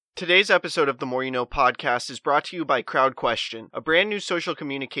Today's episode of the More You Know podcast is brought to you by CrowdQuestion, a brand new social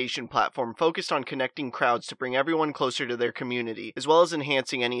communication platform focused on connecting crowds to bring everyone closer to their community, as well as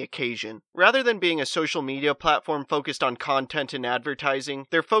enhancing any occasion. Rather than being a social media platform focused on content and advertising,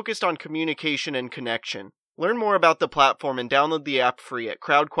 they're focused on communication and connection. Learn more about the platform and download the app free at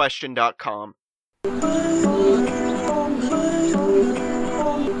crowdquestion.com.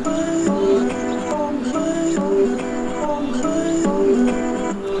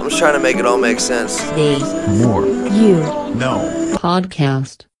 I'm just trying to make it all make sense. The More You Know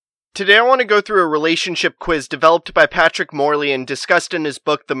Podcast. Today I want to go through a relationship quiz developed by Patrick Morley and discussed in his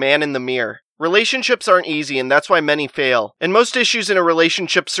book The Man in the Mirror. Relationships aren't easy, and that's why many fail. And most issues in a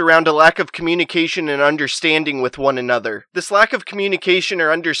relationship surround a lack of communication and understanding with one another. This lack of communication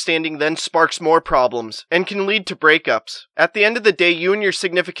or understanding then sparks more problems, and can lead to breakups. At the end of the day, you and your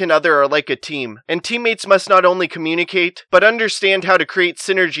significant other are like a team, and teammates must not only communicate, but understand how to create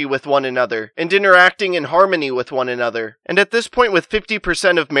synergy with one another, and interacting in harmony with one another. And at this point, with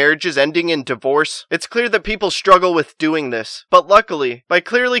 50% of marriages ending in divorce, it's clear that people struggle with doing this. But luckily, by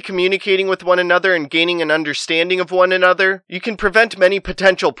clearly communicating with one another and gaining an understanding of one another, you can prevent many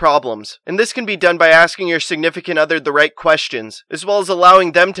potential problems. And this can be done by asking your significant other the right questions, as well as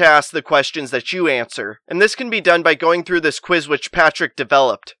allowing them to ask the questions that you answer. And this can be done by going through this quiz which Patrick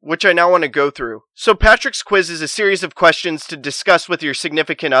developed, which I now want to go through. So Patrick's quiz is a series of questions to discuss with your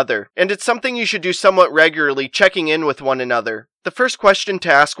significant other, and it's something you should do somewhat regularly, checking in with one another. The first question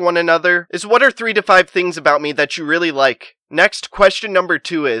to ask one another is, what are 3 to 5 things about me that you really like? Next, question number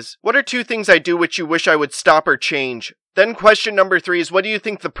 2 is, what are 2 things I do which you wish I would stop or change? Then question number 3 is, what do you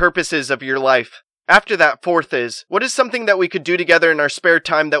think the purpose is of your life? After that, 4th is, what is something that we could do together in our spare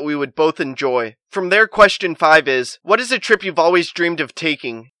time that we would both enjoy? From there, question 5 is, what is a trip you've always dreamed of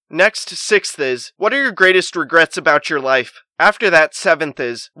taking? Next, 6th is, what are your greatest regrets about your life? After that, 7th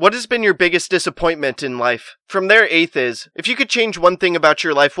is, what has been your biggest disappointment in life? From there, 8th is, if you could change one thing about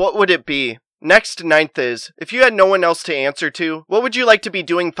your life, what would it be? Next, 9th is, if you had no one else to answer to, what would you like to be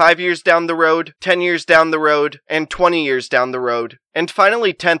doing 5 years down the road, 10 years down the road, and 20 years down the road? And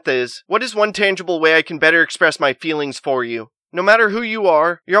finally, 10th is, what is one tangible way I can better express my feelings for you? No matter who you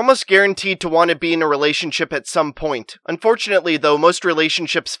are, you're almost guaranteed to want to be in a relationship at some point. Unfortunately, though, most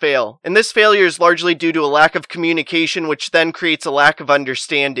relationships fail, and this failure is largely due to a lack of communication, which then creates a lack of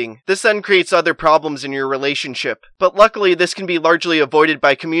understanding. This then creates other problems in your relationship. But luckily, this can be largely avoided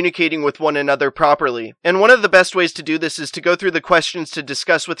by communicating with one another properly. And one of the best ways to do this is to go through the questions to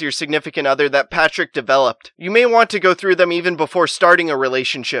discuss with your significant other that Patrick developed. You may want to go through them even before starting a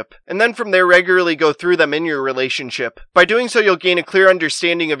relationship, and then from there regularly go through them in your relationship. By doing so, you'll gain a clear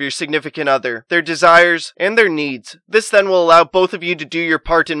understanding of your significant other, their desires, and their needs. This then will allow both of you to do your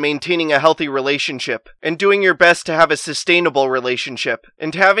part in maintaining a healthy relationship, and doing your best to have a sustainable relationship.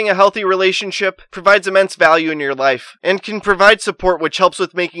 And having a healthy relationship provides immense value in your life, and can provide support which helps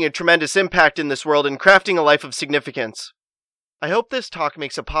with making a tremendous impact in this world and crafting a life of significance. I hope this talk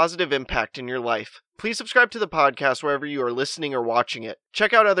makes a positive impact in your life. Please subscribe to the podcast wherever you are listening or watching it.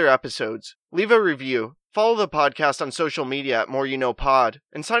 Check out other episodes. Leave a review. Follow the podcast on social media at More You Know Pod,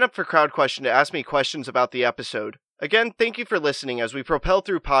 and sign up for CrowdQuestion to ask me questions about the episode. Again, thank you for listening as we propel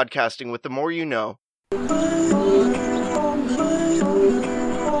through podcasting with The More You Know. I'm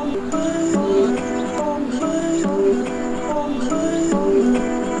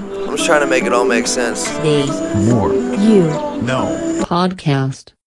just trying to make it all make sense. The More You Know Podcast.